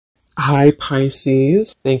Hi,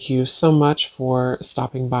 Pisces. Thank you so much for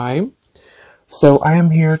stopping by. So, I am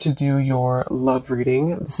here to do your love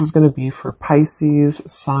reading. This is going to be for Pisces,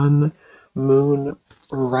 Sun, Moon,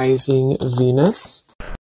 Rising, Venus.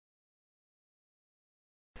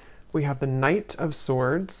 We have the Knight of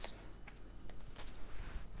Swords,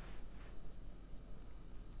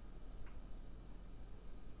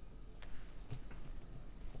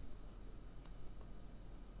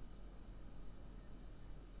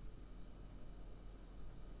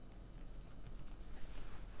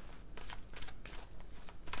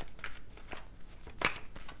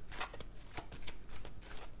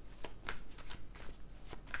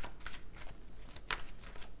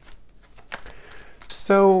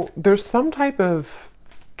 so there's some type of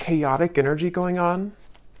chaotic energy going on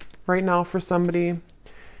right now for somebody.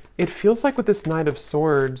 It feels like with this Knight of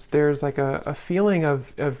Swords, there's like a feeling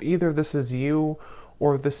of either this is you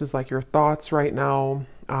or this is like your thoughts right now,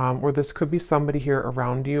 or this could be somebody here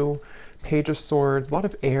around you. Page of Swords, a lot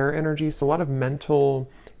of air energy, so a lot of mental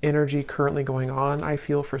energy currently going on, I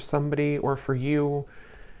feel, for somebody or for you.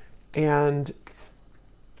 And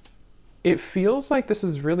it feels like this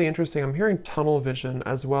is really interesting. I'm hearing tunnel vision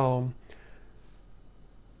as well.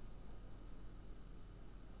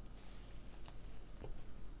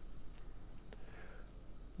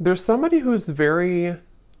 There's somebody who's very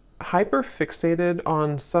hyper fixated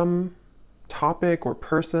on some topic or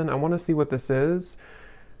person. I want to see what this is.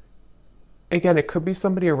 Again, it could be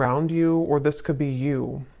somebody around you, or this could be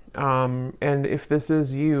you. And if this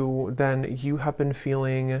is you, then you have been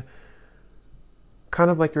feeling kind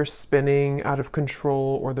of like you're spinning out of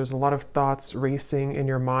control, or there's a lot of thoughts racing in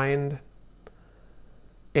your mind.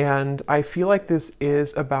 And I feel like this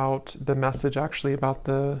is about the message, actually, about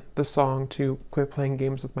the song to quit playing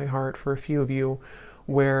games with my heart for a few of you,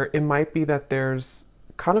 where it might be that there's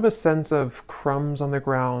kind of a sense of crumbs on the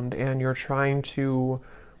ground and you're trying to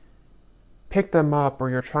pick them up, or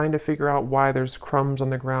you're trying to figure out why there's crumbs on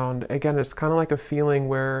the ground. Again, it's kind of like a feeling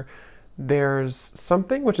where there's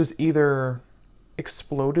something which is either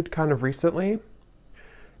exploded kind of recently,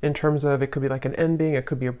 in terms of it could be like an ending, it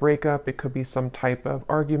could be a breakup, it could be some type of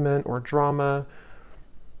argument or drama.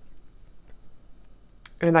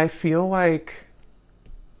 And I feel like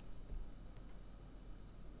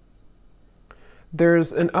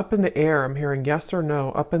there's an up in the air. I'm hearing yes or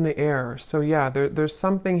no, up in the air. So yeah, there's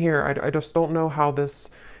something here. I just don't know how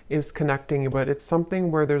this is connecting, but it's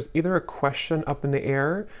something where there's either a question up in the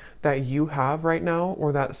air that you have right now,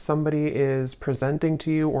 or that somebody is presenting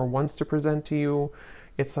to you or wants to present to you.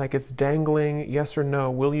 It's like it's dangling, yes or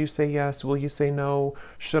no. Will you say yes? Will you say no?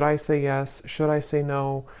 Should I say yes? Should I say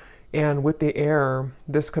no? And with the air,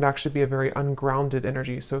 this could actually be a very ungrounded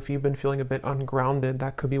energy. So if you've been feeling a bit ungrounded,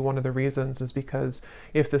 that could be one of the reasons, is because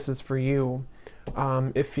if this is for you,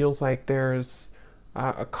 it feels like there's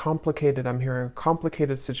a complicated, I'm hearing a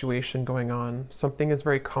complicated situation going on. Something is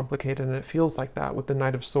very complicated, and it feels like that with the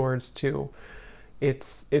Knight of Swords too.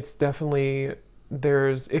 It's definitely,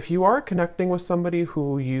 there's, if you are connecting with somebody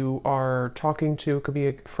who you are talking to, it could be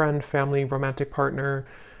a friend, family, romantic partner,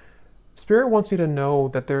 Spirit wants you to know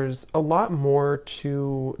that there's a lot more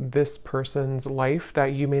to this person's life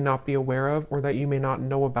that you may not be aware of, or that you may not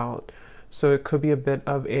know about. So it could be a bit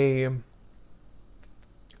of a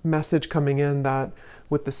message coming in that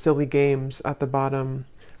with the silly games at the bottom,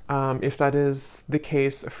 if that is the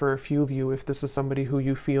case for a few of you, if this is somebody who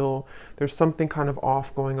you feel there's something kind of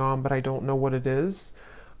off going on, but I don't know what it is,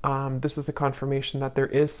 this is a confirmation that there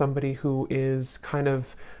is somebody who is kind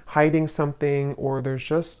of hiding something, or there's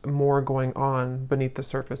just more going on beneath the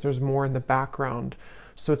surface. There's more in the background.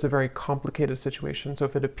 So it's a very complicated situation. So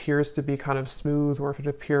if it appears to be kind of smooth, or if it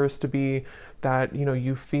appears to be that, you know,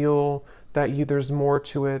 you feel that there's more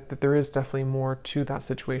to it, that there is definitely more to that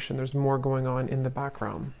situation. There's more going on in the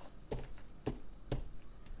background.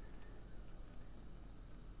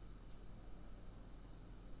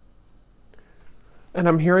 And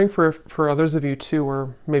I'm hearing for others of you too,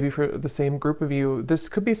 or maybe for the same group of you, this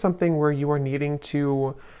could be something where you are needing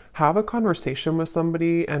to have a conversation with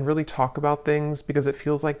somebody and really talk about things, because it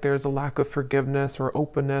feels like there's a lack of forgiveness or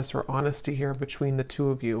openness or honesty here between the two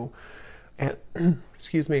of you. And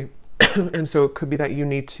excuse me. And so it could be that you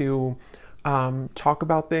need to talk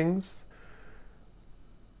about things.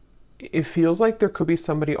 It feels like there could be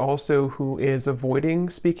somebody also who is avoiding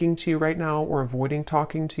speaking to you right now, or avoiding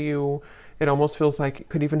talking to you. It almost feels like it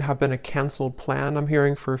could even have been a canceled plan. I'm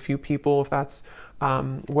hearing for a few people, if that's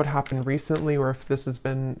what happened recently, or if this has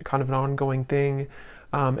been kind of an ongoing thing.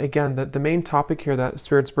 Again, the main topic here that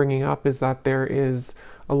Spirit's bringing up is that there is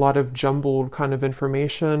a lot of jumbled kind of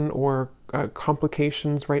information, or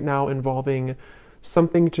complications right now involving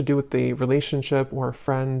something to do with the relationship or a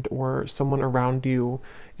friend or someone around you.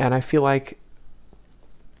 And I feel like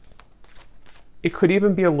it could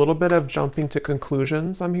even be a little bit of jumping to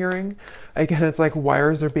conclusions, I'm hearing. Again, it's like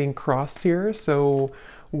wires are being crossed here. So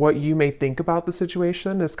what you may think about the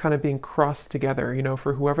situation is kind of being crossed together,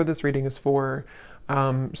 for whoever this reading is for.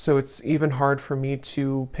 So it's even hard for me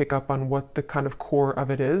to pick up on what the kind of core of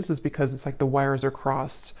it is because it's like the wires are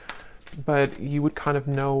crossed. But you would kind of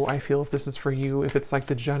know, I feel, if this is for you, if it's like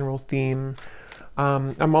the general theme.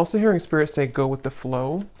 I'm also hearing Spirit say go with the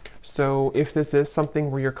flow. So if this is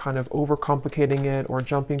something where you're kind of overcomplicating it or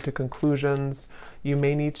jumping to conclusions, you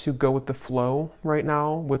may need to go with the flow right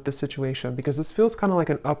now with the situation, because this feels kind of like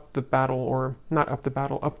an up the battle, or not up the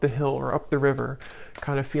battle, up the hill or up the river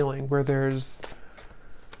kind of feeling, where there's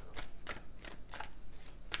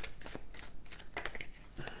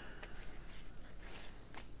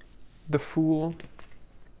the Fool.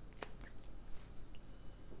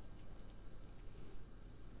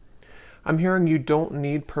 I'm hearing you don't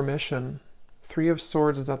need permission. Three of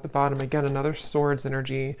Swords is at the bottom. Again, another Swords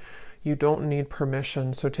energy. You don't need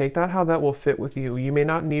permission. So take that how that will fit with you. You may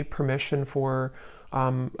not need permission for,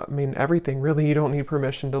 everything. Really, you don't need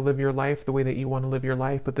permission to live your life the way that you want to live your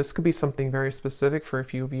life. But this could be something very specific for a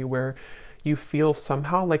few of you where you feel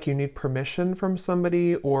somehow like you need permission from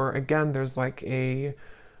somebody, or again, there's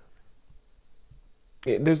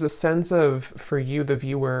a sense of, for you, the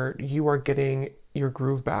viewer, you are getting your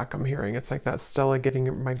groove back. I'm hearing it's like that Stella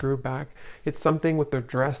getting my groove back. It's something with the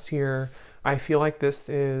dress here. I feel like this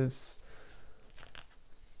is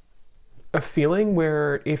a feeling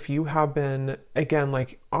where if you have been, again,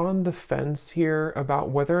 like on the fence here about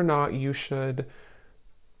whether or not you should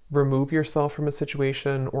remove yourself from a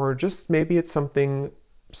situation, or just maybe it's something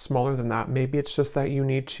smaller than that. Maybe it's just that you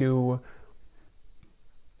need to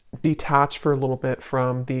detach for a little bit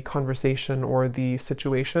from the conversation or the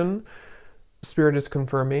situation. Spirit is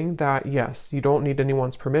confirming that yes, you don't need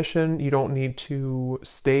anyone's permission. You don't need to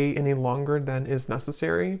stay any longer than is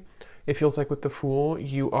necessary. It feels like with the Fool,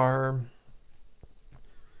 you are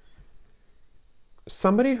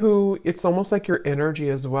somebody who, it's almost like your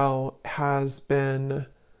energy as well has been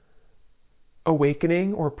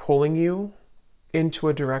awakening or pulling you into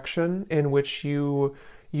a direction in which you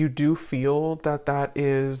do feel that that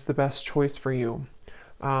is the best choice for you.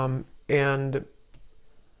 And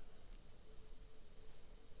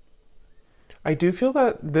I do feel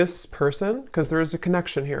that this person, because there is a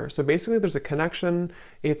connection here. So basically there's a connection.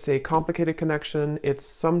 It's a complicated connection. It's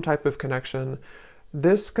some type of connection.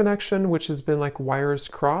 This connection, which has been like wires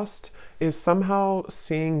crossed, is somehow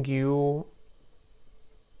seeing you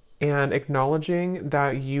and acknowledging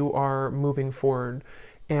that you are moving forward.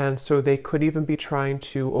 And so they could even be trying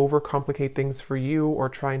to overcomplicate things for you or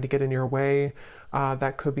trying to get in your way.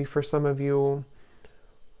 That could be for some of you.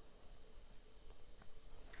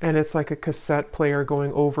 And it's like a cassette player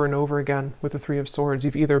going over and over again with the Three of Swords.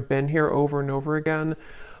 You've either been here over and over again,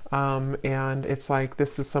 and it's like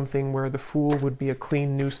this is something where the Fool would be a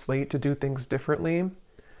clean new slate to do things differently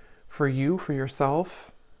for you, for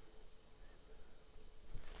yourself.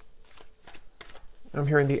 I'm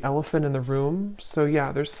hearing the Elephant in the room. So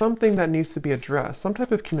yeah, there's something that needs to be addressed, some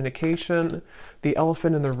type of communication. The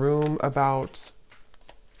Elephant in the room about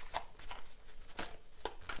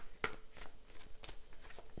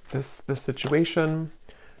this situation.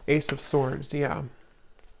 Ace of Swords, yeah.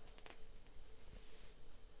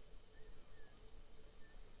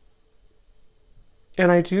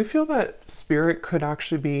 And I do feel that Spirit could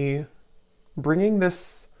actually be bringing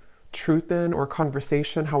this truth in, or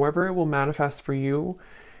conversation, however it will manifest for you.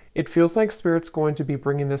 It feels like Spirit's going to be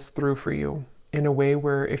bringing this through for you in a way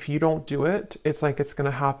where if you don't do it, it's like it's going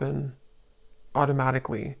to happen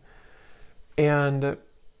automatically. And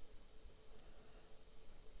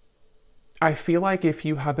I feel like if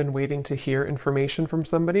you have been waiting to hear information from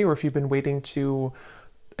somebody, or if you've been waiting to,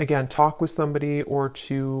 again, talk with somebody or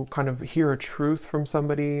to kind of hear a truth from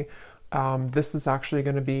somebody, this is actually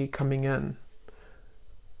going to be coming in.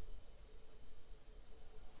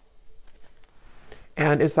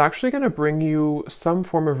 And it's actually going to bring you some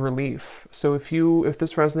form of relief. So if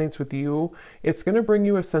this resonates with you, it's going to bring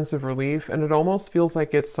you a sense of relief, and it almost feels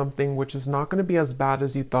like it's something which is not going to be as bad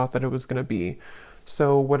as you thought that it was going to be.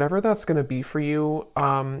 So whatever that's going to be for you,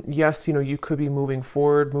 yes, you could be moving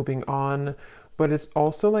forward, moving on, but it's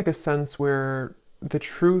also like a sense where the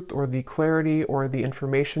truth or the clarity or the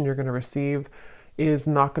information you're going to receive is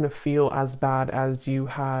not going to feel as bad as you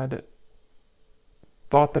had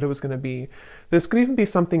thought that it was going to be. This could even be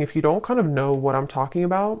something, if you don't kind of know what I'm talking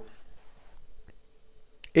about,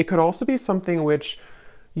 it could also be something which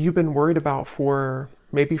you've been worried about for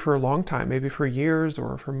maybe for a long time, maybe for years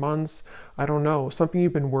or for months. I don't know. Something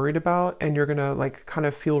you've been worried about, and you're gonna like kind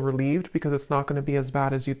of feel relieved because it's not gonna be as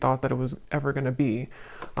bad as you thought that it was ever gonna be.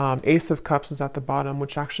 Ace of Cups is at the bottom,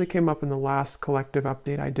 which actually came up in the last collective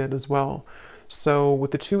update I did as well. So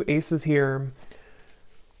with the two aces here,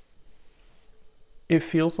 it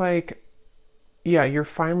feels like, yeah, you're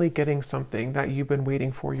finally getting something that you've been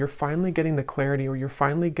waiting for. You're finally getting the clarity, or you're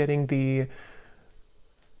finally getting the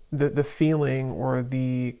feeling, or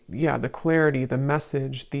the clarity, the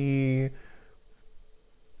message, the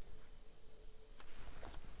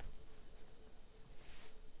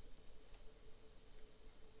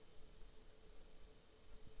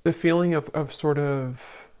feeling of sort of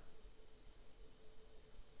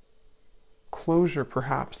closure,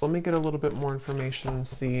 perhaps. Let me get a little bit more information and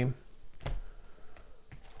see.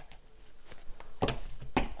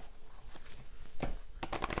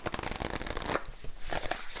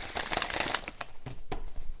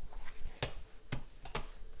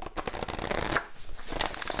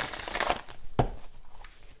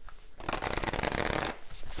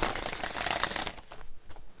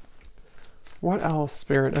 What else,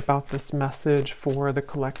 Spirit, about this message for the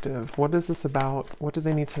collective? What is this about? What do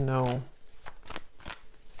they need to know?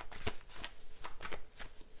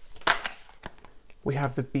 We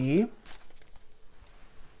have the Bee.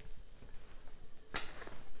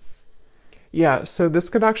 Yeah, so this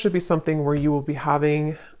could actually be something where you will be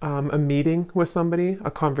having a meeting with somebody,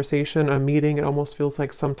 a conversation, a meeting. It almost feels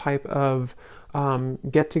like some type of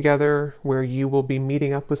get together where you will be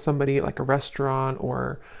meeting up with somebody, like a restaurant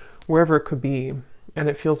or wherever it could be. And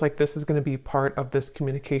it feels like this is going to be part of this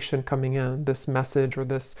communication coming in, this message or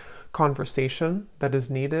this conversation that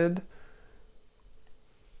is needed.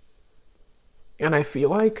 And I feel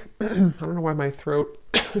like, I don't know why my throat,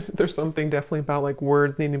 there's something definitely about like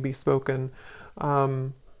words needing to be spoken.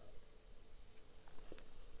 Um,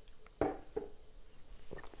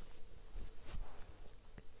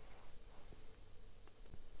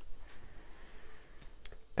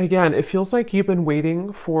 Again, it feels like you've been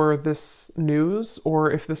waiting for this news,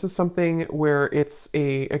 or if this is something where it's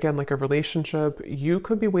again, like a relationship, you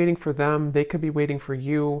could be waiting for them, they could be waiting for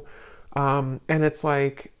you. And it's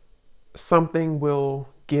like something will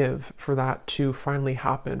give for that to finally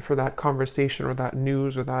happen, for that conversation or that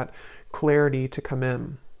news or that clarity to come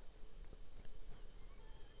in.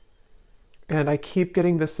 And I keep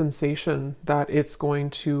getting this sensation that it's going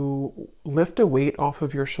to lift a weight off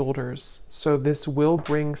of your shoulders. So this will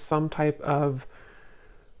bring some type of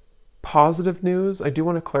positive news. I do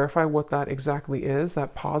want to clarify what that exactly is,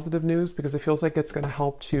 that positive news, because it feels like it's going to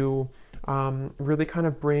help to really kind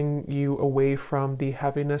of bring you away from the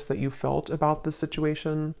heaviness that you felt about this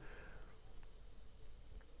situation.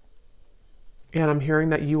 And I'm hearing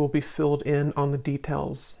that you will be filled in on the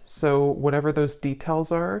details. So whatever those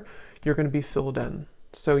details are, you're going to be filled in.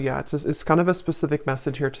 So yeah, it's kind of a specific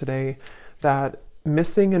message here today that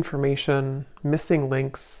missing information, missing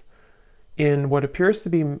links in what appears to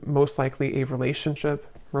be most likely a relationship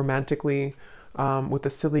romantically, with the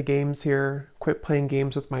silly games here. Quit playing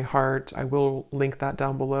games with my heart. I will link that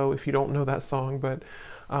down below if you don't know that song, but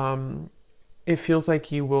it feels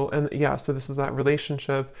like you will, and yeah, so this is that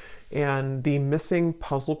relationship and the missing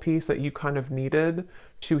puzzle piece that you kind of needed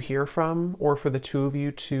to hear from, or for the two of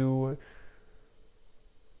you to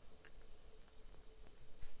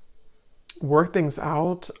work things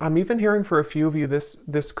out. I'm even hearing for a few of you,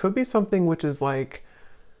 this could be something which is like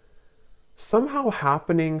somehow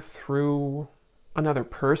happening through another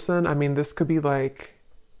person. I mean, this could be like,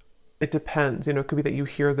 it depends, it could be that you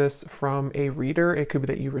hear this from a reader, it could be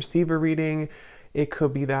that you receive a reading, it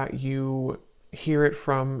could be that you hear it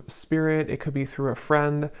from spirit, it could be through a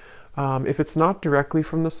friend. If it's not directly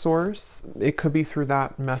from the source, it could be through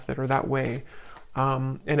that method or that way.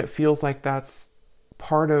 And it feels like that's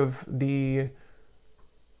part of the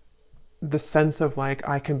sense of like,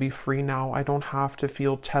 I can be free now. I don't have to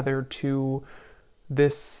feel tethered to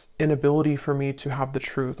this inability for me to have the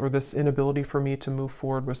truth, or this inability for me to move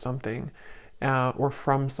forward with something, or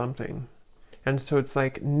from something. And so it's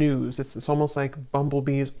like news. It's almost like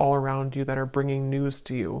bumblebees all around you that are bringing news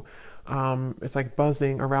to you. It's like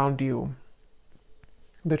buzzing around you.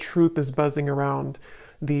 The truth is buzzing around.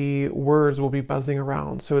 The words will be buzzing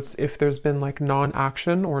around. So it's, if there's been like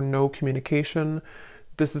non-action or no communication,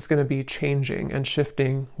 this is going to be changing and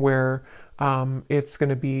shifting where it's going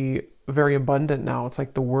to be very abundant now. It's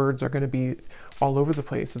like the words are going to be all over the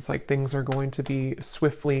place. It's like things are going to be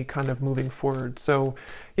swiftly kind of moving forward. So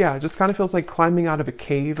yeah, it just kind of feels like climbing out of a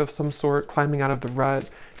cave of some sort, climbing out of the rut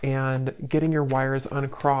and getting your wires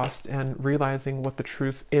uncrossed and realizing what the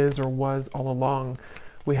truth is or was all along.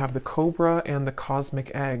 We have the cobra and the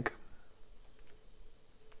cosmic egg.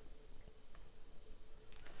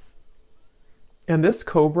 And this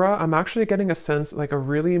cobra, I'm actually getting a sense, like a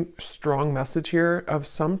really strong message here of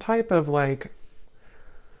some type of like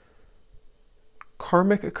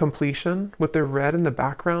karmic completion with the red in the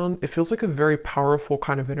background. It feels like a very powerful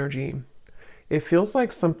kind of energy. It feels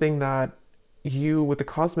like something that you, with the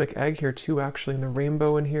cosmic egg here too, actually, and the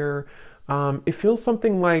rainbow in here, it feels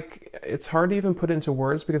something like, it's hard to even put into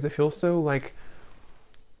words because it feels so like,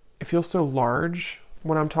 it feels so large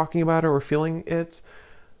when I'm talking about it or feeling it.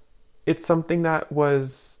 It's something that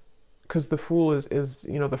was, because the Fool is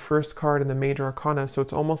you know, the first card in the major arcana, so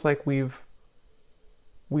it's almost like we've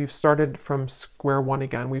started from square one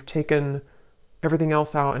again. We've taken everything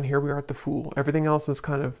else out and here we are at the Fool. Everything else is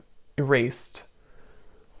kind of erased.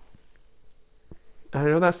 And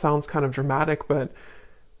I know that sounds kind of dramatic, but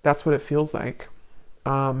that's what it feels like.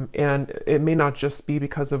 And it may not just be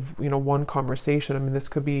because of, you know, one conversation. I mean, this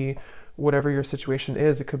could be whatever your situation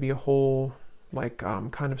is. It could be a whole like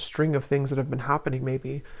kind of string of things that have been happening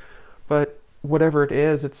maybe. But whatever it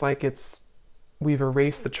is, it's like we've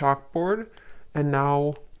erased the chalkboard and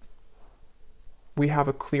now we have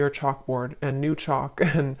a clear chalkboard and new chalk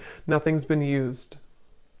and nothing's been used.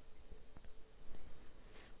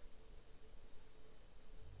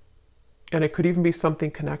 And it could even be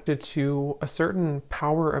something connected to a certain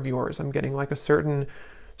power of yours. I'm getting like a certain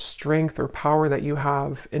strength or power that you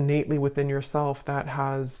have innately within yourself that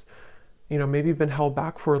has, you know, maybe been held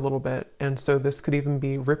back for a little bit. And so this could even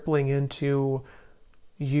be rippling into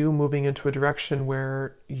you moving into a direction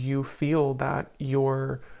where you feel that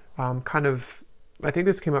you're kind of, I think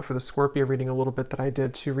this came up for the Scorpio reading a little bit that I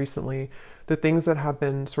did too recently. The things that have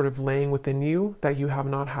been sort of laying within you that you have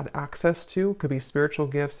not had access to could be spiritual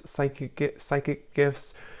gifts, psychic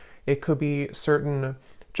gifts. It could be certain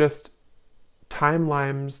just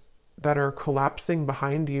timelines that are collapsing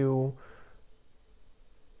behind you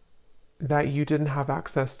that you didn't have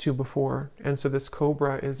access to before. And so this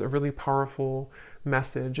cobra is a really powerful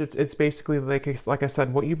message. It's basically like I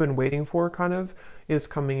said, what you've been waiting for kind of is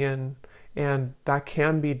coming in, and that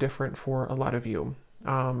can be different for a lot of you.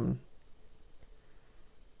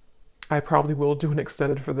 I probably will do an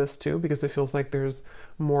extended for this too because it feels like there's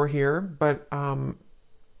more here, but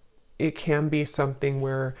it can be something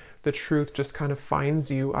where the truth just kind of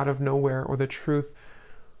finds you out of nowhere, or the truth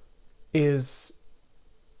is,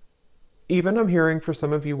 even I'm hearing for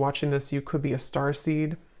some of you watching this, you could be a star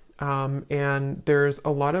seed, and there's a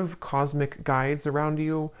lot of cosmic guides around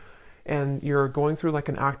you, and you're going through like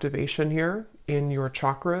an activation here in your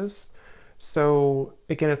chakras. So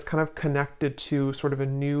again, it's kind of connected to sort of a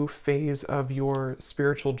new phase of your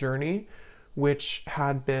spiritual journey, which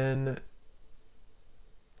had been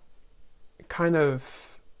kind of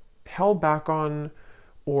held back on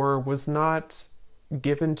or was not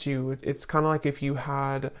given to you. It's kind of like if you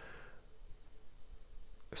had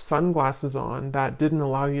sunglasses on that didn't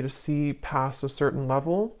allow you to see past a certain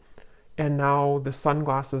level, and now the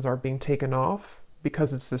sunglasses are being taken off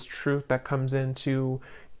because it's this truth that comes in to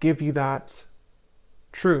give you that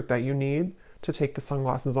truth that you need to take the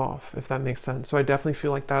sunglasses off, if that makes sense. So I definitely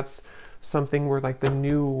feel like that's something where like the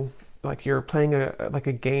new, like you're playing like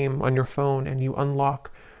a game on your phone and you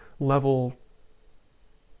unlock level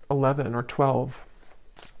 11 or 12.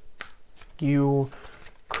 You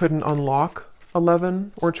couldn't unlock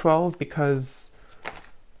 11 or 12 because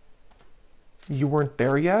you weren't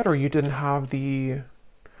there yet, or you didn't have the,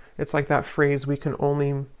 it's like that phrase, we can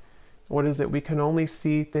only, what is it? We can only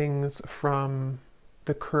see things from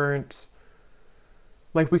the current,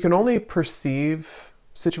 like we can only perceive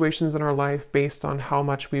situations in our life based on how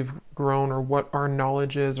much we've grown or what our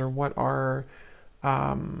knowledge is or what our,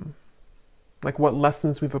 like what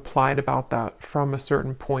lessons we've applied about that from a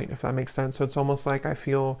certain point, if that makes sense. So it's almost like I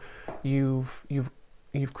feel you've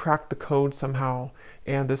cracked the code somehow,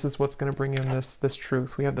 and this is what's going to bring in this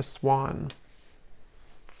truth. We have the swan.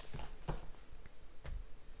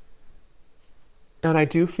 And I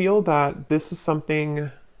do feel that this is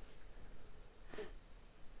something,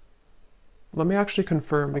 let me actually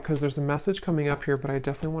confirm because there's a message coming up here, but I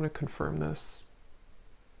definitely want to confirm this.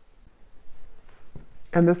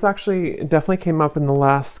 And this actually definitely came up in the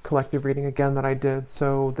last collective reading again that I did,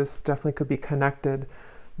 so this definitely could be connected.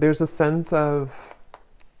 There's a sense of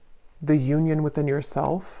the union within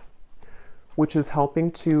yourself, which is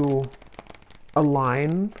helping to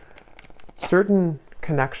align certain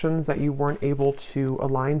connections that you weren't able to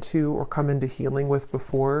align to or come into healing with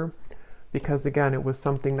before, because again, it was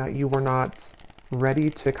something that you were not ready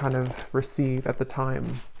to kind of receive at the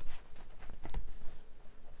time.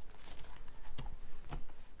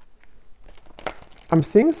 I'm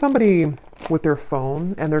seeing somebody with their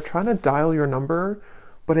phone and they're trying to dial your number,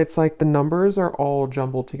 but it's like the numbers are all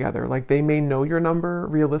jumbled together. Like they may know your number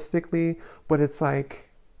realistically, but it's like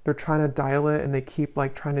they're trying to dial it and they keep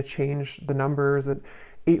like trying to change the numbers. Is it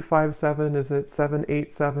 857? Is it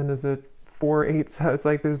 787? Is it 487? It's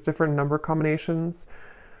like there's different number combinations.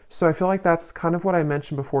 So I feel like that's kind of what I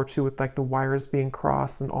mentioned before too, with like the wires being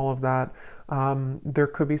crossed and all of that. There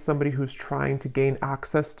could be somebody who's trying to gain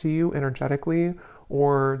access to you energetically,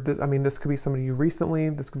 or I mean, this could be somebody you recently.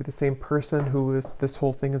 This could be the same person who this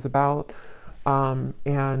whole thing is about,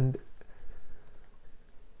 and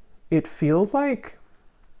it feels like,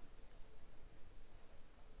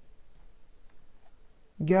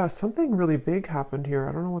 yeah, something really big happened here.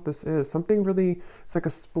 I don't know what this is. Something really, it's like a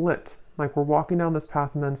split. Like we're walking down this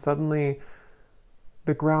path and then suddenly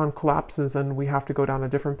the ground collapses and we have to go down a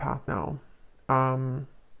different path now. Um,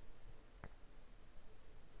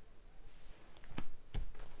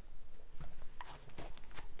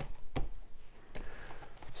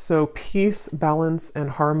 so peace, balance,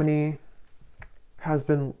 and harmony has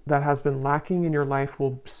been lacking in your life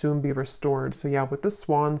will soon be restored. So yeah, with the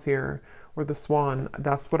swans here, or the swan,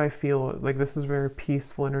 that's what I feel. Like this is very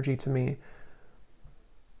peaceful energy to me.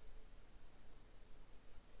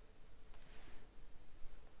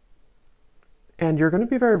 And you're going to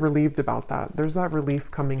be very relieved about that. There's that relief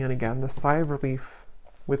coming in again, the sigh of relief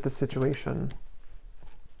with the situation.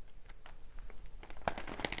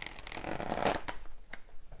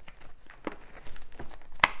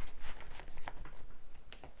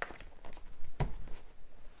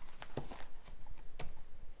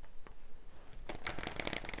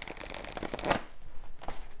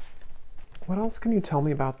 What else can you tell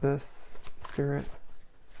me about this, Spirit?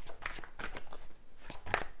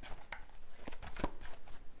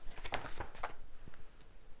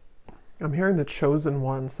 I'm hearing the chosen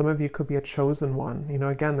one. Some of you could be a chosen one. You know,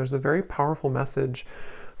 again, there's a very powerful message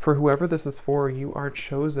for whoever this is for. You are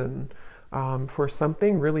chosen for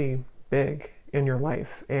something really big in your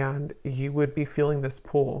life, and you would be feeling this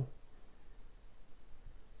pull.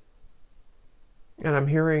 And I'm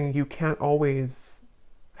hearing you can't always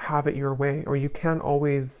have it your way, or you can't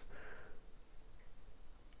always,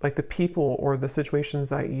 like the people or the situations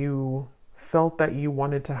that you felt that you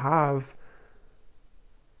wanted to have,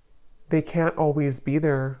 they can't always be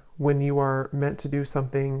there when you are meant to do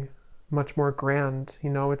something much more grand. You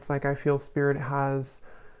know, it's like I feel Spirit has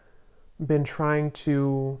been trying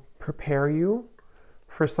to prepare you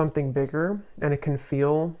for something bigger, and it can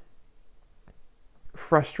feel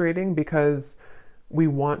frustrating because we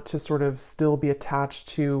want to sort of still be attached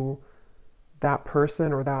to that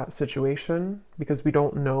person or that situation because we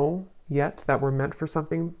don't know yet that we're meant for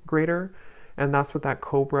something greater. And that's what that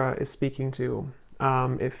cobra is speaking to.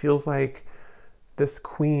 It feels like this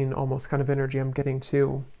queen almost kind of energy I'm getting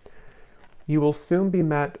too. You will soon be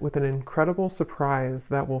met with an incredible surprise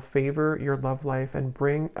that will favor your love life and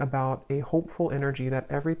bring about a hopeful energy that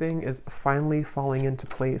everything is finally falling into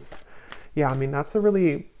place. Yeah, I mean, that's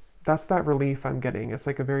that relief I'm getting. It's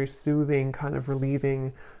like a very soothing, kind of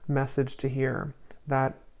relieving message to hear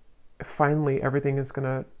that finally everything is going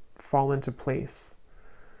to fall into place.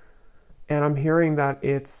 And I'm hearing that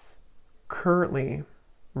it's currently,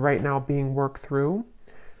 right now, being worked through.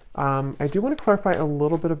 I do want to clarify a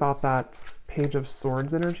little bit about that Page of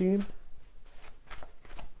Swords energy.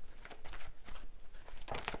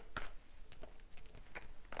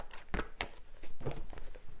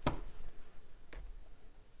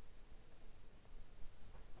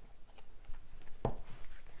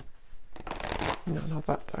 No, not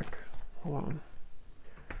that deck. Hold on.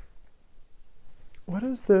 What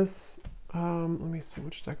is this? Let me see,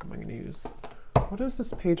 which deck am I going to use? What is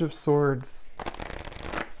this Page of Swords?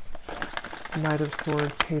 Knight of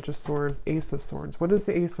Swords, Page of Swords, Ace of Swords. What is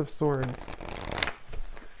the Ace of Swords?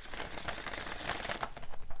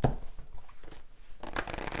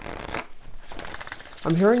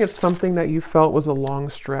 I'm hearing it's something that you felt was a long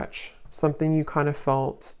stretch. Something you kind of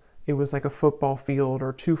felt it was like a football field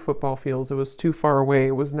or two football fields. It was too far away.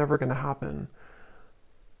 It was never going to happen.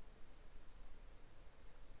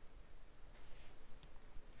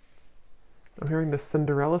 I'm hearing the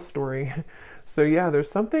Cinderella story. So yeah, there's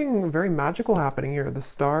something very magical happening here. The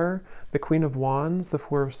Star, the Queen of Wands, the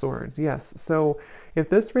Four of Swords. Yes. So if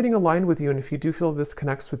this reading aligned with you, and if you do feel this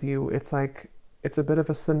connects with you, it's like it's a bit of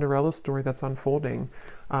a Cinderella story that's unfolding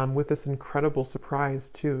with this incredible surprise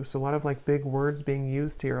too. So a lot of like big words being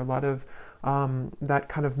used here, a lot of that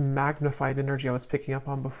kind of magnified energy I was picking up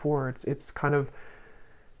on before. It's kind of,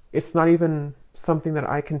 it's not even something that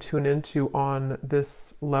I can tune into on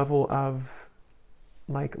this level of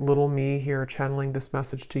like little me here channeling this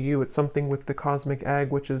message to you. It's something with the cosmic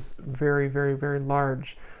egg, which is very, very, very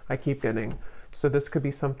large, I keep getting. So this could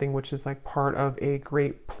be something which is like part of a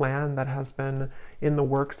great plan that has been in the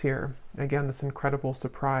works here. Again, this incredible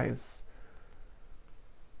surprise.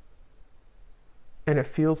 And it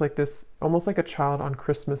feels like this, almost like a child on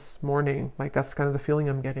Christmas morning. Like that's kind of the feeling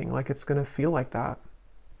I'm getting. Like it's going to feel like that.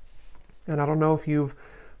 And I don't know if you've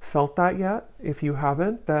felt that yet. If you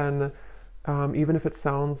haven't, then even if it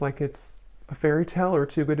sounds like it's a fairy tale or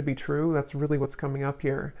too good to be true, that's really what's coming up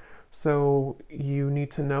here. So you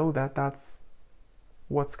need to know that that's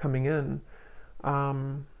what's coming in.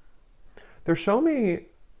 They're showing me,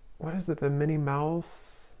 what is it, the Minnie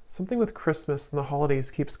Mouse? Something with Christmas and the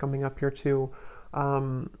holidays keeps coming up here too.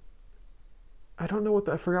 I don't know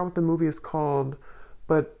I forgot what the movie is called,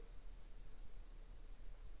 but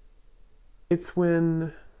it's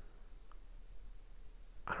when,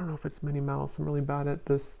 I don't know if it's Minnie Mouse. I'm really bad at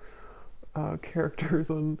this characters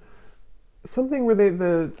on something where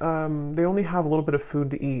they only have a little bit of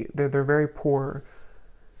food to eat. They're very poor.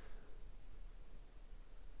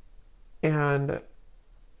 And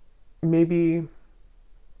maybe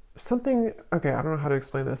something, okay, I don't know how to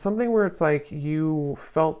explain this. Something where it's like you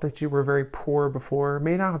felt that you were very poor before. It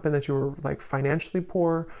may not have been that you were like financially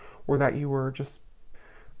poor or that you were just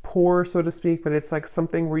poor, so to speak, but it's like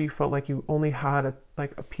something where you felt like you only had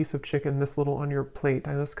like a piece of chicken this little on your plate.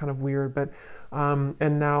 I know it's kind of weird, but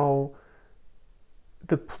and now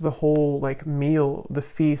the whole like meal, the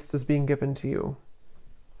feast is being given to you.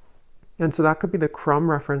 And so that could be the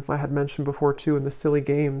crumb reference I had mentioned before too, in the silly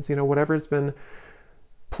games, whatever's been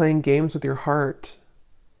playing games with your heart,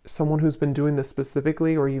 someone who's been doing this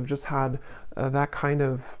specifically, or you've just had that kind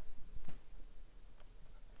of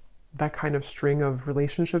string of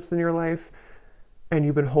relationships in your life, and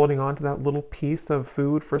you've been holding on to that little piece of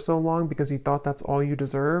food for so long because you thought that's all you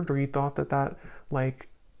deserved, or you thought that like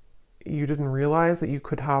you didn't realize that you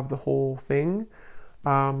could have the whole thing.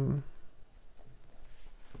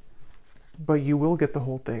 But you will get the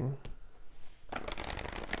whole thing.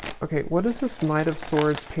 Okay, what is this Knight of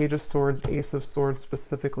Swords, Page of Swords, Ace of Swords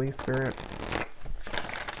specifically, Spirit?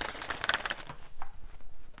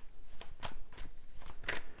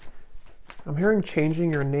 I'm hearing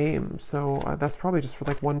changing your name, so that's probably just for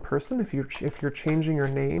like one person. If you're changing your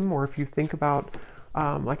name, or if you think about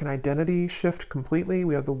like an identity shift completely.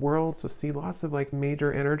 We have the World, so see lots of like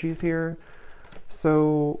major energies here.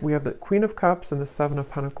 So we have the Queen of Cups and the Seven of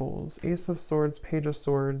Pentacles, Ace of Swords, Page of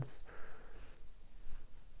Swords.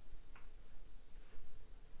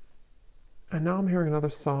 And now I'm hearing another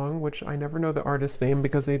song, which I never know the artist's name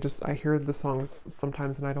because I hear the songs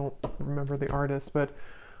sometimes and I don't remember the artist, but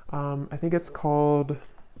I think it's called,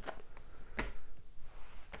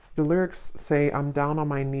 the lyrics say, "I'm down on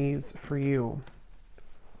my knees for you."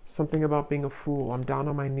 Something about being a fool. I'm down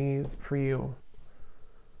on my knees for you.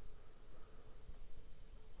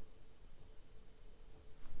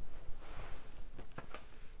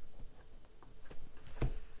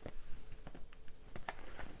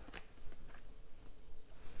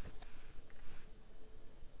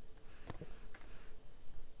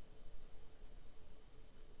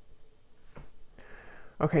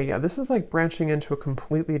 Okay, yeah, this is like branching into a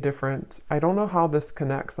completely different, I don't know how this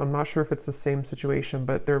connects. I'm not sure if it's the same situation,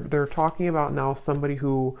 but they're talking about now somebody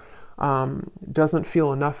who doesn't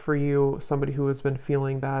feel enough for you, somebody who has been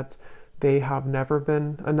feeling that they have never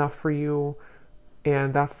been enough for you,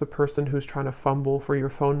 and that's the person who's trying to fumble for your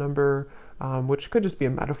phone number, which could just be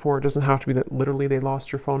a metaphor. It doesn't have to be that literally they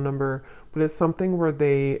lost your phone number, but it's something where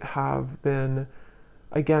they have been,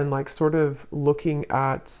 again, like sort of looking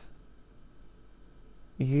at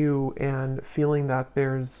you and feeling that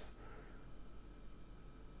there's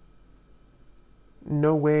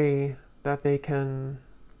no way that they can.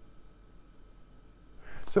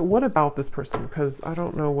 So what about this person? Because I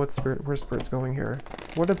don't know where Spirit's going here.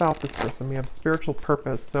 What about this person? We have spiritual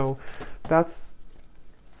purpose. So that's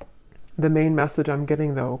the main message I'm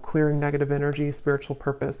getting, though. Clearing negative energy, spiritual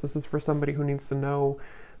purpose. This is for somebody who needs to know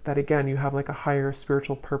that, again, you have like a higher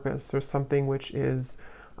spiritual purpose, or something which is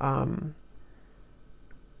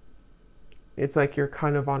it's like you're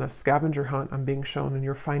kind of on a scavenger hunt, I'm being shown, and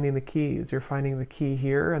you're finding the keys. You're finding the key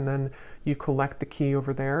here, and then you collect the key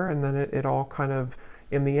over there, and then it all kind of,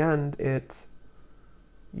 in the end,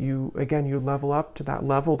 you level up to that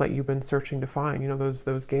level that you've been searching to find. You know,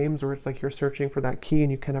 those games where it's like you're searching for that key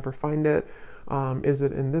and you can never find it. Is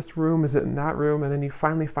it in this room? Is it in that room? And then you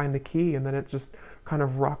finally find the key, and then it just kind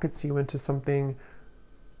of rockets you into something,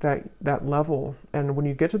 that level. And when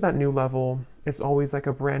you get to that new level, it's always like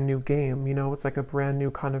a brand new game, you know, it's like a brand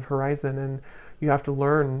new kind of horizon, and you have to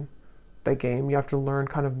learn the game. You have to learn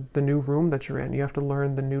kind of the new room that you're in. You have to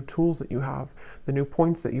learn the new tools that you have, the new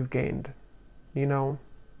points that you've gained, you know?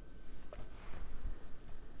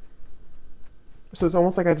 So it's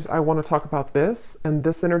almost like I want to talk about this, and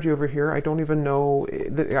this energy over here, I don't even know.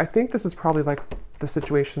 I think this is probably like the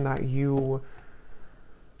situation that you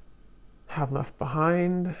have left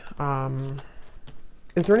behind.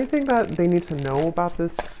 Is there anything that they need to know about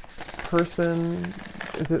this person?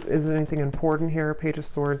 Is it anything important here? Page of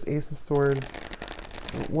Swords, Ace of Swords.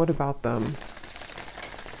 What about them?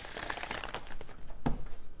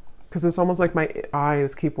 Because it's almost like my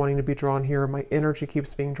eyes keep wanting to be drawn here. My energy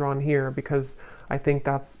keeps being drawn here because I think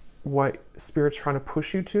that's what Spirit's trying to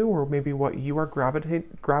push you to, or maybe what you are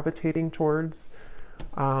gravitating towards.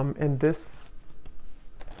 And this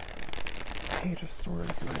Page of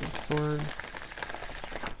Swords, Nine of Swords.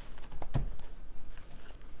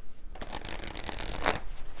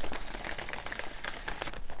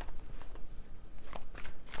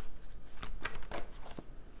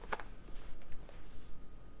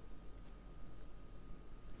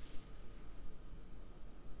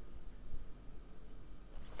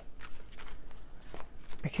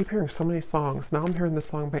 I keep hearing so many songs. Now I'm hearing the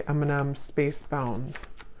song by Eminem, Spacebound.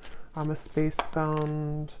 I'm a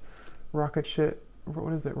spacebound rocket ship.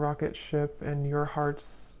 What is it? Rocket ship, and your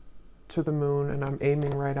heart's to the moon, and I'm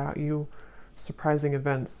aiming right at you. Surprising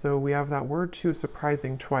events. So we have that word too,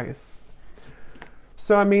 surprising, twice.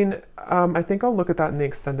 So, I mean, I think I'll look at that in the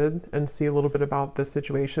extended and see a little bit about this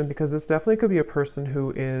situation, because this definitely could be a person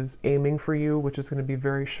who is aiming for you, which is going to be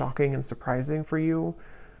very shocking and surprising for you.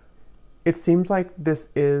 It seems like this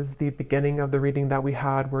is the beginning of the reading that we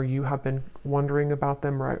had where you have been wondering about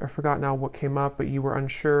them, or I forgot now what came up, but you were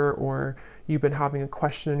unsure, or you've been having a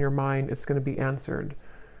question in your mind. It's going to be answered.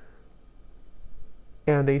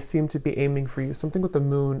 And they seem to be aiming for you. Something with the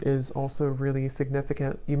moon is also really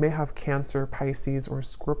significant. You may have Cancer, Pisces, or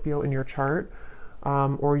Scorpio in your chart,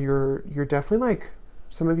 or you're definitely like,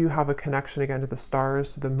 some of you have a connection again to the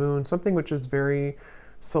stars, to the moon, something which is very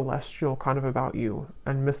celestial kind of about you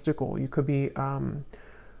and mystical. You could be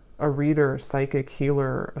a reader, psychic,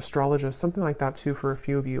 healer, astrologist, something like that too for a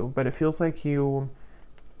few of you. But it feels like you,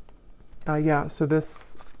 yeah, so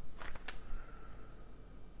this,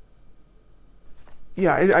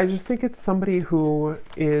 yeah, I just think it's somebody who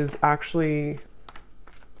is actually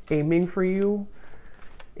aiming for you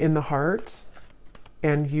in the heart,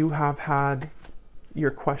 and you have had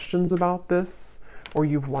your questions about this, or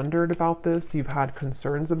you've wondered about this, you've had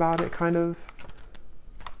concerns about it, kind of.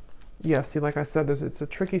 Yeah, see, like I said, it's a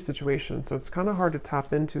tricky situation, so it's kind of hard to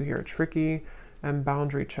tap into here. Tricky and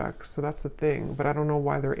boundary check, so that's the thing, but I don't know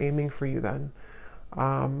why they're aiming for you then.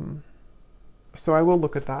 So I will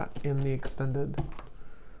look at that in the extended,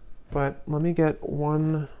 but let me get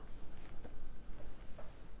one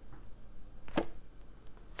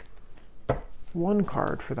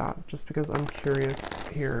card for that, just because I'm curious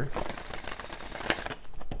here.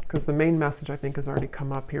 Because the main message, I think, has already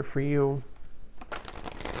come up here for you.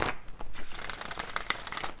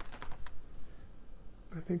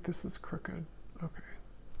 I think this is crooked. Okay.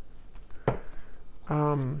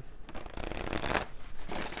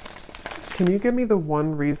 Can you give me the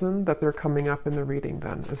one reason that they're coming up in the reading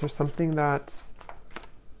then? Is there something that's...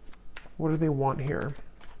 What do they want here?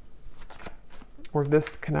 Or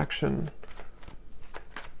this connection?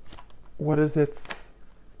 What is its...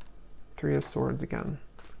 Three of Swords again.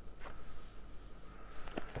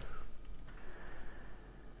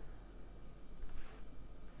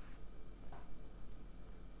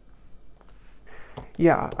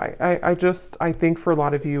 Yeah, I think for a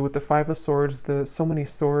lot of you with the Five of Swords, so many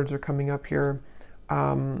swords are coming up here.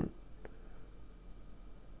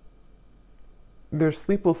 There's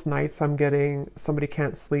sleepless nights I'm getting. Somebody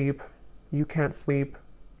can't sleep. You can't sleep.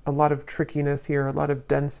 A lot of trickiness here, a lot of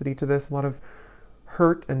density to this, a lot of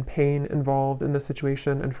hurt and pain involved in the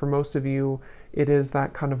situation. And for most of you, it is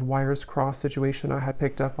that kind of wires crossed situation I had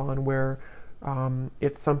picked up on, where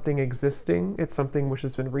it's something existing. It's something which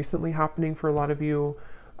has been recently happening for a lot of you.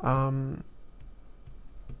 But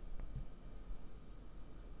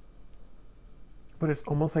it's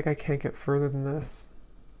almost like I can't get further than this.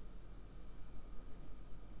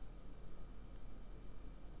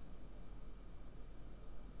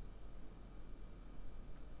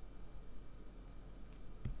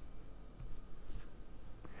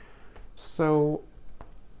 So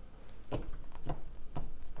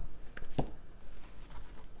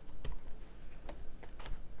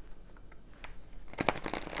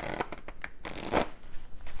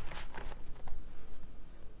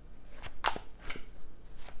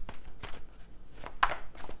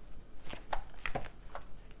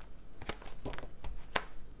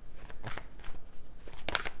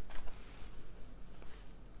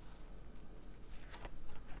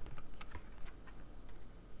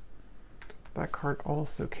That card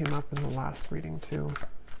also came up in the last reading too.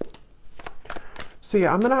 So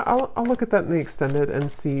yeah, I'll look at that in the extended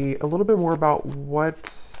and see a little bit more about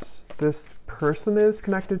what this person is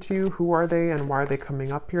connected to. Who are they and why are they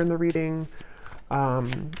coming up here in the reading?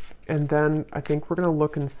 And then I think we're going to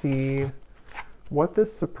look and see what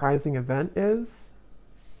this surprising event is.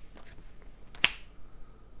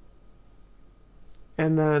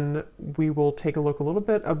 And then we will take a look a little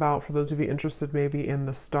bit about, for those of you interested maybe in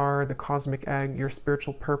the star, the cosmic egg, your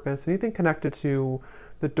spiritual purpose, anything connected to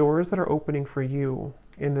the doors that are opening for you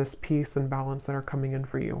in this peace and balance that are coming in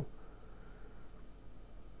for you.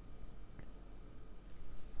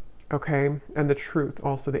 Okay, and the truth,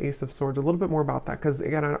 also the Ace of Swords, a little bit more about that, because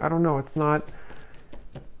again, I don't know,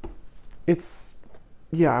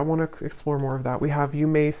 yeah, I want to explore more of that. We have, you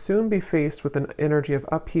may soon be faced with an energy of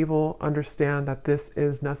upheaval. Understand that this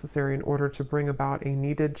is necessary in order to bring about a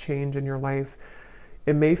needed change in your life.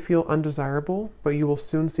 It may feel undesirable, but you will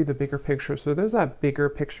soon see the bigger picture. So there's that bigger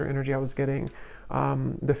picture energy I was getting,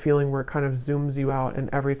 the feeling where it kind of zooms you out and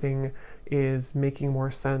everything is making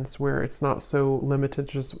more sense, where it's not so limited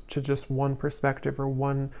to just one perspective or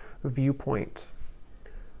one viewpoint.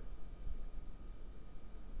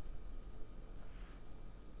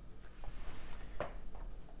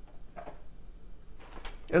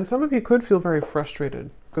 And some of you could feel very frustrated,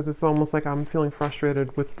 because it's almost like I'm feeling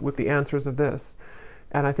frustrated with the answers of this.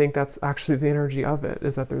 And I think that's actually the energy of it,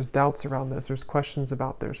 is that there's doubts around this, there's questions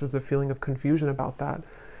about this, there's a feeling of confusion about that.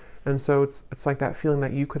 And so it's like that feeling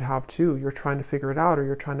that you could have too. You're trying to figure it out, or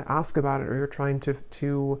you're trying to ask about it, or you're trying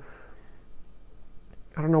to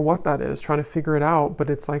I don't know what that is, trying to figure it out, but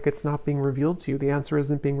it's like it's not being revealed to you. The answer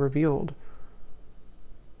isn't being revealed.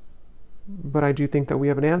 But I do think that we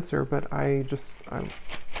have an answer, but let's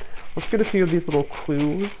get a few of these little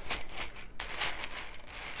clues.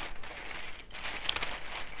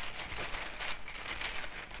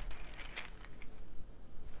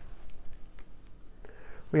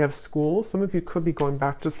 We have school. Some of you could be going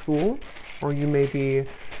back to school, or you may be,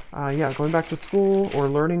 going back to school or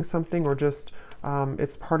learning something, or just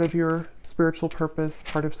it's part of your spiritual purpose,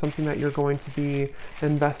 part of something that you're going to be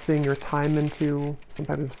investing your time into, some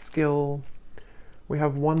type of skill. We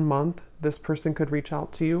have 1 month. This person could reach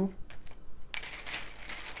out to you,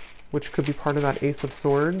 which could be part of that Ace of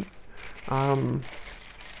Swords. And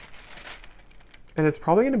it's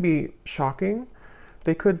probably going to be shocking.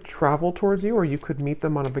 They could travel towards you, or you could meet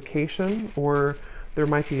them on a vacation, or there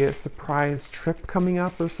might be a surprise trip coming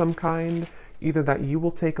up of some kind, either that you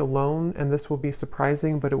will take alone, and this will be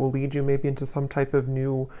surprising, but it will lead you maybe into some type of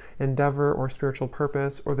new endeavor or spiritual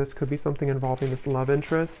purpose, or this could be something involving this love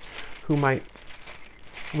interest who might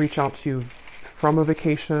reach out to you from a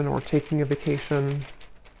vacation or taking a vacation.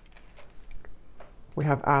 We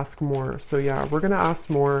have ask more. So yeah, we're going to ask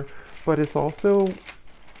more, but it's also,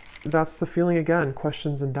 that's the feeling again,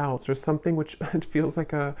 questions and doubts. There's something which it feels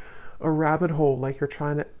like a rabbit hole, like you're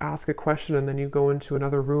trying to ask a question and then you go into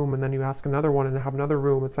another room and then you ask another one and have another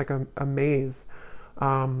room. It's like a maze.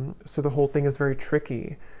 So the whole thing is very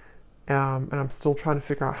tricky. And I'm still trying to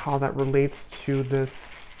figure out how that relates to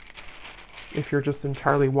this, if you're just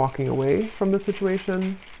entirely walking away from the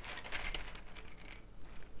situation.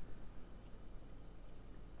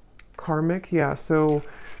 Karmic, yeah, so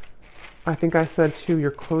I think I said too,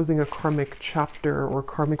 you're closing a karmic chapter or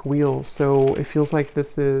karmic wheel. So it feels like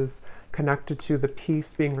this is connected to the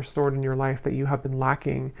peace being restored in your life that you have been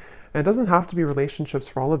lacking. And it doesn't have to be relationships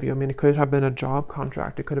for all of you. I mean, it could have been a job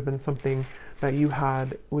contract. It could have been something that you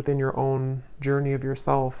had within your own journey of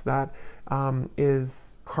yourself that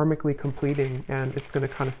is karmically completing. And it's going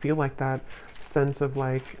to kind of feel like that sense of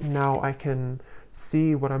like, now I can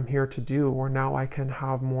see what I'm here to do, or now I can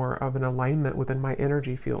have more of an alignment within my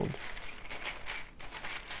energy field.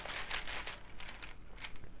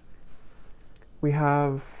 We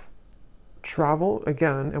have travel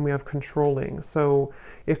again, and we have controlling. So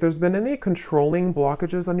if there's been any controlling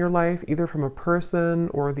blockages on your life, either from a person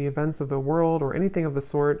or the events of the world or anything of the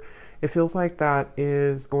sort, it feels like that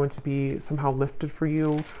is going to be somehow lifted for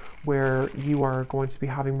you, where you are going to be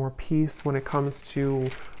having more peace when it comes to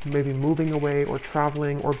maybe moving away or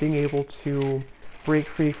traveling or being able to break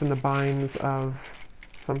free from the binds of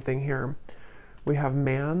something here. We have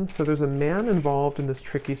man. So there's a man involved in this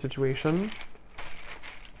tricky situation,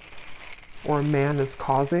 or a man is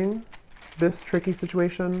causing this tricky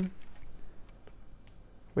situation.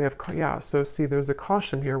 We have, yeah, so see, there's a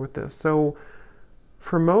caution here with this. So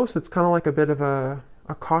for most, it's kind of like a bit of a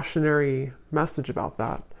cautionary message about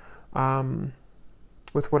that.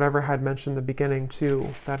 With whatever I had mentioned in the beginning too,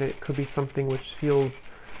 that it could be something which feels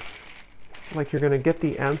like you're going to get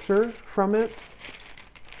the answer from it,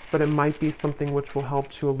 but it might be something which will help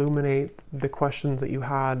to illuminate the questions that you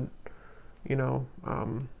had, you know.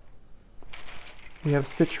 We have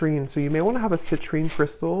citrine, so you may want to have a citrine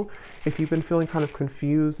crystal if you've been feeling kind of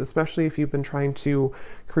confused, especially if you've been trying to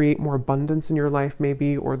create more abundance in your life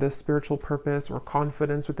maybe, or this spiritual purpose or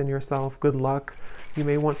confidence within yourself, good luck. You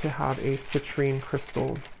may want to have a citrine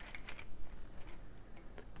crystal.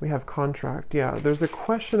 We have contract. Yeah, there's a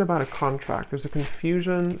question about a contract. There's a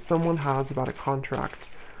confusion someone has about a contract.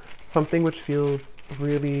 Something which feels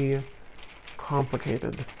really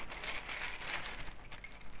complicated.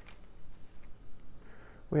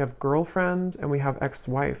 We have girlfriend and we have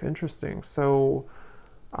ex-wife. Interesting. So,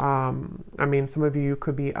 I mean, some of you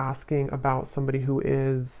could be asking about somebody who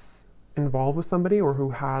is involved with somebody or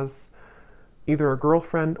who has either a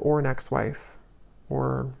girlfriend or an ex-wife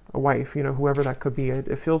or a wife, you know, whoever that could be.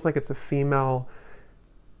 It feels like it's a female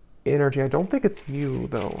energy. I don't think it's you,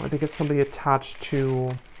 though. I think it's somebody attached to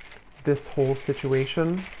this whole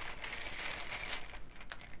situation.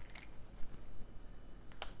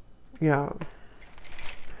 Yeah.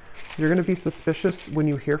 You're going to be suspicious when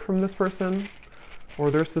you hear from this person, or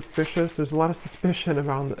they're suspicious. There's a lot of suspicion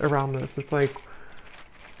around this. It's like,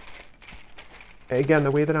 again,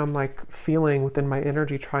 the way that I'm like feeling within my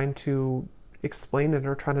energy, trying to explain it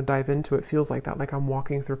or trying to dive into it, feels like that. Like I'm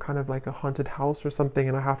walking through kind of like a haunted house or something,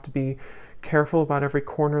 and I have to be careful about every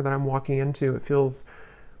corner that I'm walking into. It feels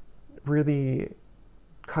really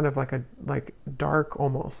kind of like dark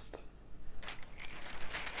almost.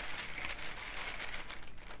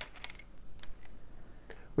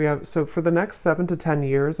 We have, so for the next 7 to 10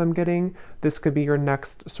 years, I'm getting, this could be your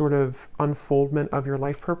next sort of unfoldment of your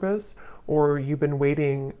life purpose, or you've been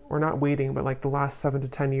waiting, or not waiting, but like the last 7 to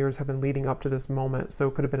 10 years have been leading up to this moment. So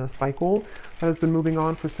it could have been a cycle that has been moving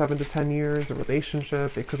on for 7 to 10 years, a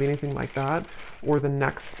relationship, it could be anything like that, or the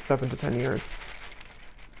next 7 to 10 years.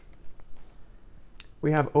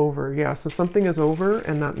 We have over, yeah, so something is over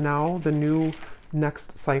and that now the new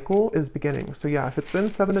next cycle is beginning. So yeah, if it's been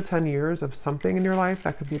 7 to 10 years of something in your life,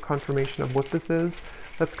 that could be a confirmation of what this is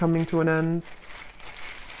that's coming to an end.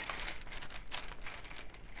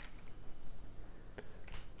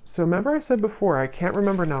 So remember I said before, I can't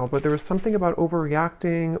remember now, but there was something about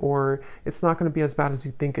overreacting, or it's not going to be as bad as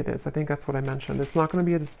you think it is. I think that's what I mentioned. It's not going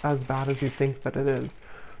to be as bad as you think that it is.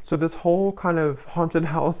 So this whole kind of haunted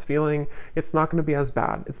house feeling, it's not going to be as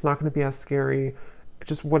bad. It's not going to be as scary.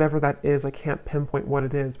 Just whatever that is, I can't pinpoint what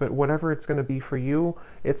it is, but whatever it's going to be for you,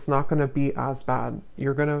 it's not going to be as bad.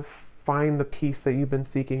 You're going to find the peace that you've been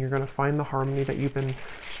seeking. You're going to find the harmony that you've been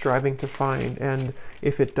striving to find. And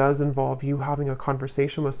if it does involve you having a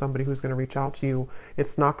conversation with somebody who's going to reach out to you,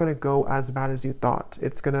 it's not going to go as bad as you thought.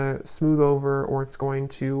 It's going to smooth over, or it's going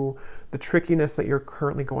to, the trickiness that you're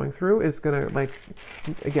currently going through is going to, like,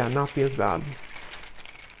 again, not be as bad.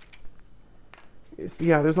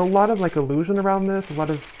 Yeah, there's a lot of like illusion around this, a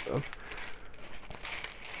lot of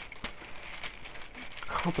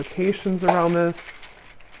complications around this.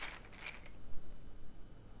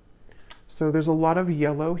 So there's a lot of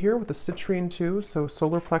yellow here with the citrine too. So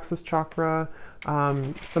solar plexus chakra.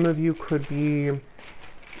 Some of you could be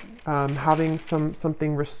having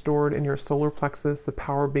something restored in your solar plexus, the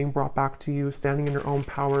power being brought back to you, standing in your own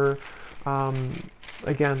power.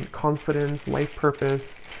 Again, confidence, life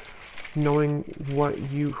purpose, knowing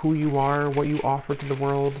who you are, what you offer to the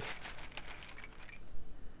world.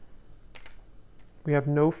 We have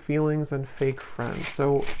no feelings and fake friends.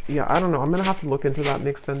 So yeah, I don't know. I'm gonna have to look into that in the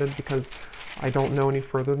extended because I don't know any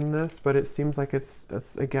further than this, but it seems like it's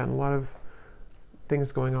again, a lot of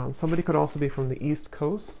things going on. Somebody could also be from the East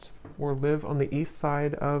Coast or live on the east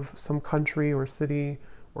side of some country or city,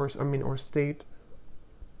 or state.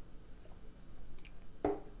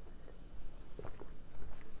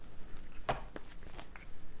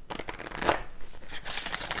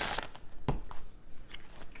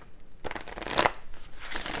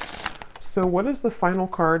 So what is the final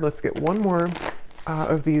card? Let's get one more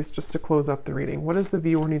of these just to close up the reading. What does the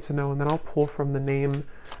viewer need to know? And then I'll pull from the name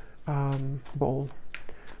bowl.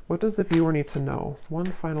 What does the viewer need to know? One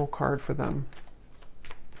final card for them.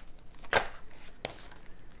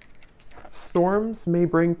 Storms may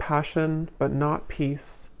bring passion, but not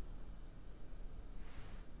peace.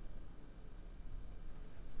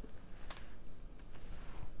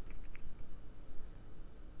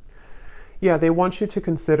 Yeah, they want you to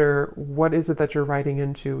consider what is it that you're riding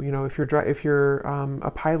into. You know, if you're a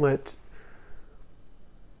pilot,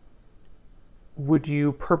 would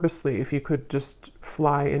you purposely, if you could just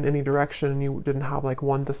fly in any direction and you didn't have like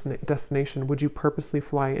one destination, would you purposely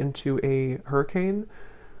fly into a hurricane?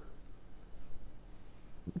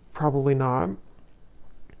 Probably not.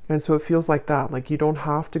 And so it feels like that, like you don't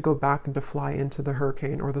have to go back and to fly into the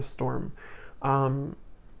hurricane or the storm.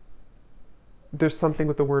 There's something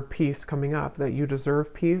with the word peace coming up, that you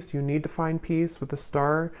deserve peace. You need to find peace with the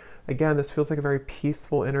star. Again, this feels like a very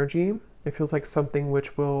peaceful energy. It feels like something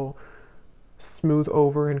which will smooth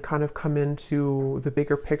over and kind of come into the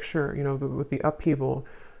bigger picture, you know, with the upheaval.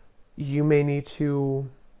 You may need to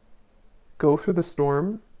go through the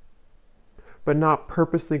storm, but not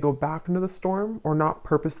purposely go back into the storm, or not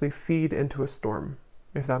purposely feed into a storm,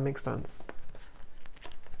 if that makes sense.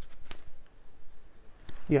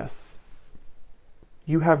 Yes.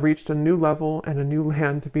 You have reached a new level and a new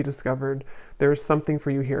land to be discovered. There is something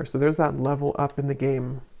for you here. So there's that level up in the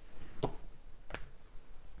game.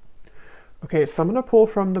 Okay, so I'm going to pull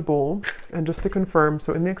from the bowl, and just to confirm,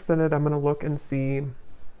 so in the extended, I'm going to look and see.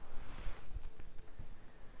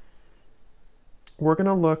 We're going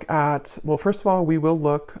to look at, well, first of all, we will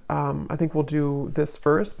look, I think we'll do this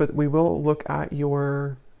first, but we will look at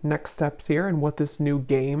your next steps here and what this new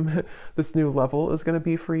game, this new level is going to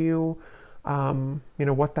be for you. You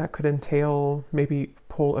know, what that could entail. Maybe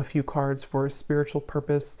pull a few cards for a spiritual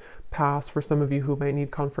purpose pass for some of you who might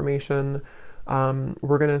need confirmation.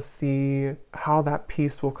 We're going to see how that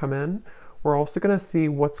peace will come in. We're also going to see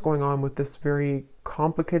what's going on with this very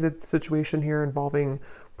complicated situation here involving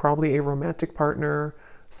probably a romantic partner,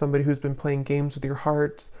 somebody who's been playing games with your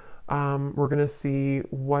heart. We're going to see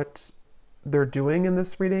what they're doing in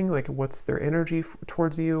this reading, like what's their energy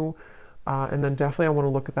towards you. And then definitely I want to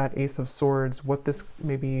look at that Ace of Swords, what this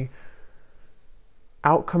maybe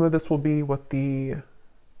outcome of this will be, what the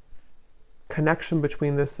connection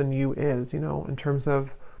between this and you is, you know, in terms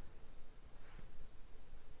of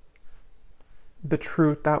the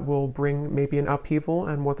truth that will bring maybe an upheaval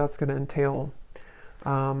and what that's going to entail.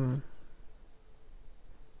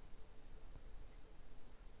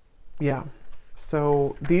 Yeah.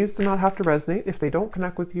 So these do not have to resonate. If they don't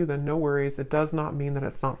connect with you, then no worries. It does not mean that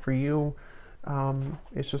it's not for you.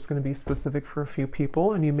 It's just going to be specific for a few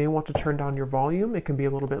people, and you may want to turn down your volume. It can be a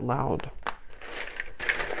little bit loud.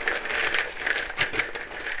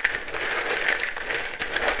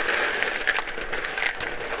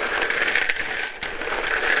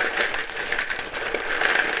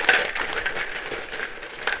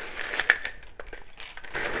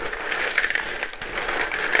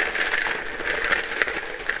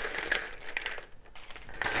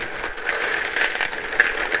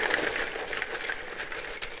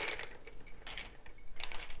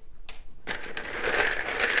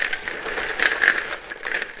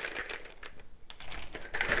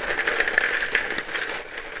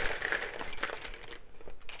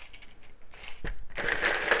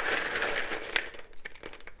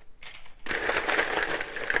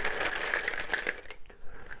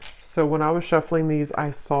 So when I was shuffling these,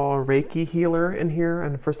 I saw a Reiki healer in here,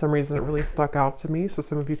 and for some reason it really stuck out to me. So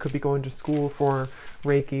some of you could be going to school for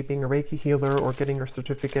Reiki, being a Reiki healer, or getting your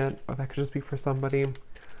certificate, or that could just be for somebody.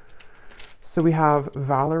 So we have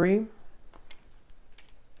Valerie,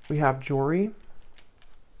 we have Jory,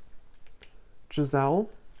 Giselle,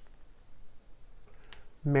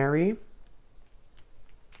 Mary,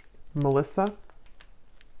 Melissa,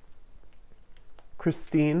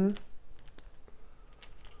 Christine,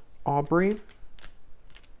 Aubrey,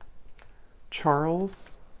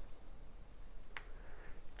 Charles,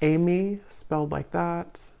 Amy, spelled like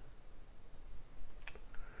that,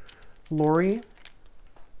 Lori,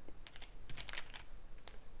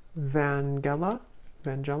 Vangela,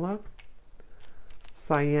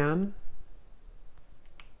 Cyan,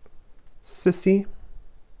 Sissy,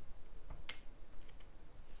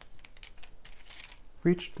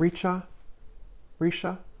 Risha,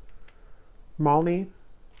 Molly,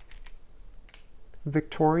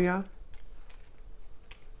 Victoria,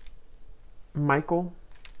 Michael,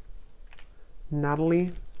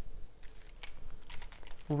 Natalie,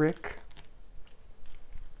 Rick,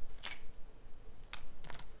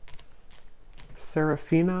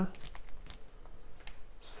 Serafina,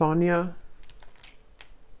 Sonia,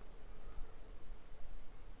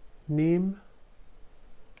 Neem,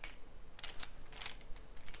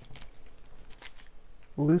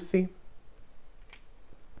 Lucy,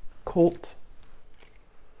 Colt.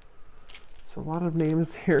 So a lot of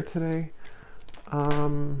names here today.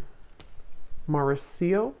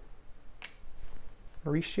 Mauricio,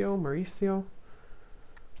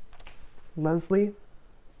 Leslie,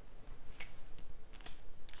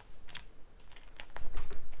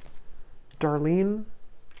 Darlene,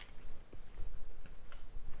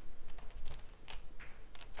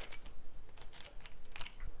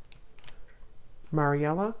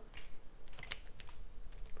 Mariella,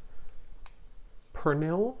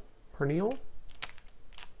 Pernil,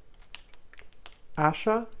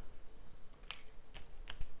 Asha,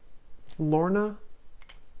 Lorna,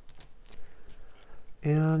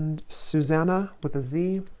 and Susanna with a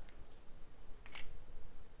Z.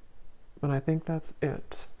 And I think that's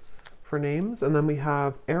it for names. And then we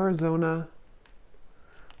have Arizona,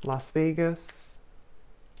 Las Vegas,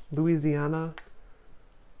 Louisiana,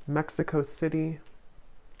 Mexico City,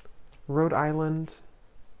 Rhode Island,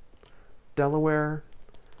 Delaware,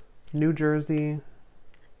 New Jersey,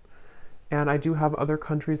 and I do have other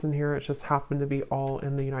countries in here. It just happened to be all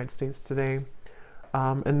in the United States today.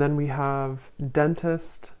 And then we have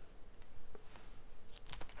dentist,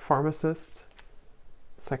 pharmacist,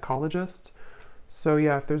 psychologist. So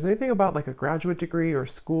yeah, if there's anything about like a graduate degree or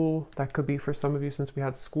school, that could be for some of you since we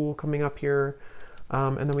had school coming up here.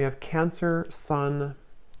 And then we have Cancer, Sun,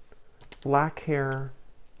 black hair,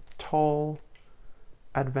 tall,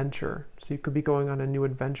 adventure. So you could be going on a new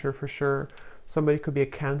adventure for sure. Somebody could be a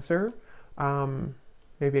Cancer,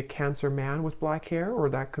 maybe a Cancer man with black hair, or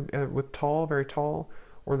that could with tall, very tall,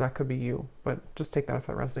 or that could be you. But just take that if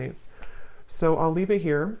that resonates. So I'll leave it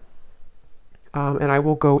here, and I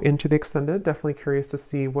will go into the extended. Definitely curious to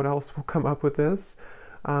see what else will come up with this.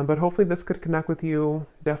 But hopefully this could connect with you.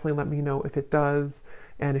 Definitely let me know if it does.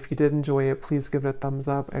 And if you did enjoy it, please give it a thumbs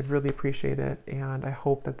up. I'd really appreciate it. And I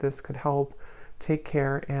hope that this could help. Take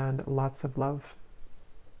care and lots of love.